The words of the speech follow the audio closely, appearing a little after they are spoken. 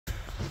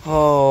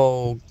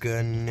Oh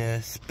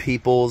goodness,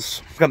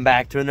 peoples. Welcome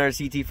back to another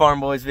CT Farm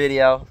Boys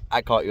video.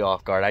 I caught you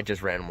off guard. I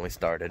just randomly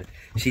started.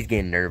 She's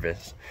getting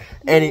nervous.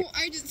 And no,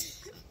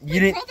 you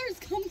didn't. Brother's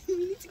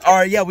coming. All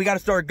right, yeah, we got to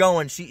start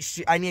going.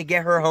 I need to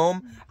get her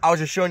home. I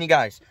was just showing you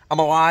guys. I'm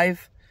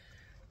alive.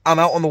 I'm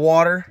out on the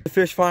water. The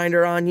fish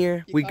finder on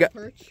here. We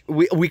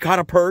caught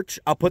a perch.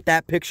 I'll put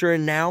that picture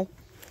in now.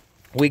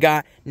 We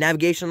got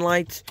navigation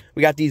lights.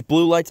 We got these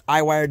blue lights.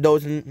 I wired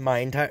those in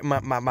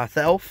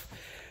myself.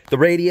 The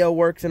radio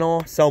works and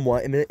all,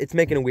 somewhat. I mean, it's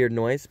making a weird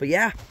noise, but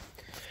yeah,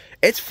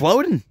 it's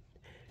floating,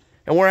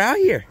 and we're out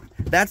here.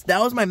 That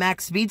was my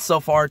max speed so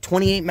far,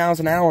 28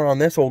 miles an hour on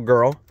this old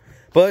girl,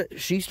 but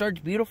she starts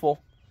beautiful,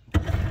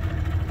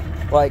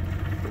 like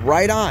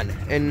right on,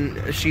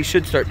 and she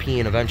should start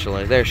peeing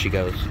eventually. There she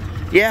goes.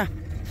 Yeah.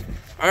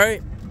 All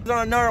right.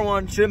 On another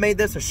one. Should have made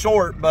this a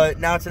short, but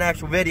now it's an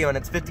actual video and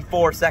it's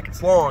 54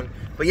 seconds long.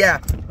 But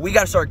yeah, we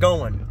gotta start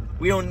going.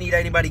 We don't need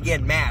anybody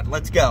getting mad.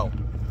 Let's go.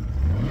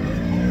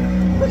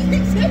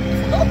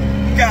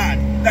 God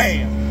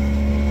damn.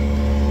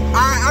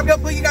 I'm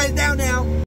gonna put you guys down now.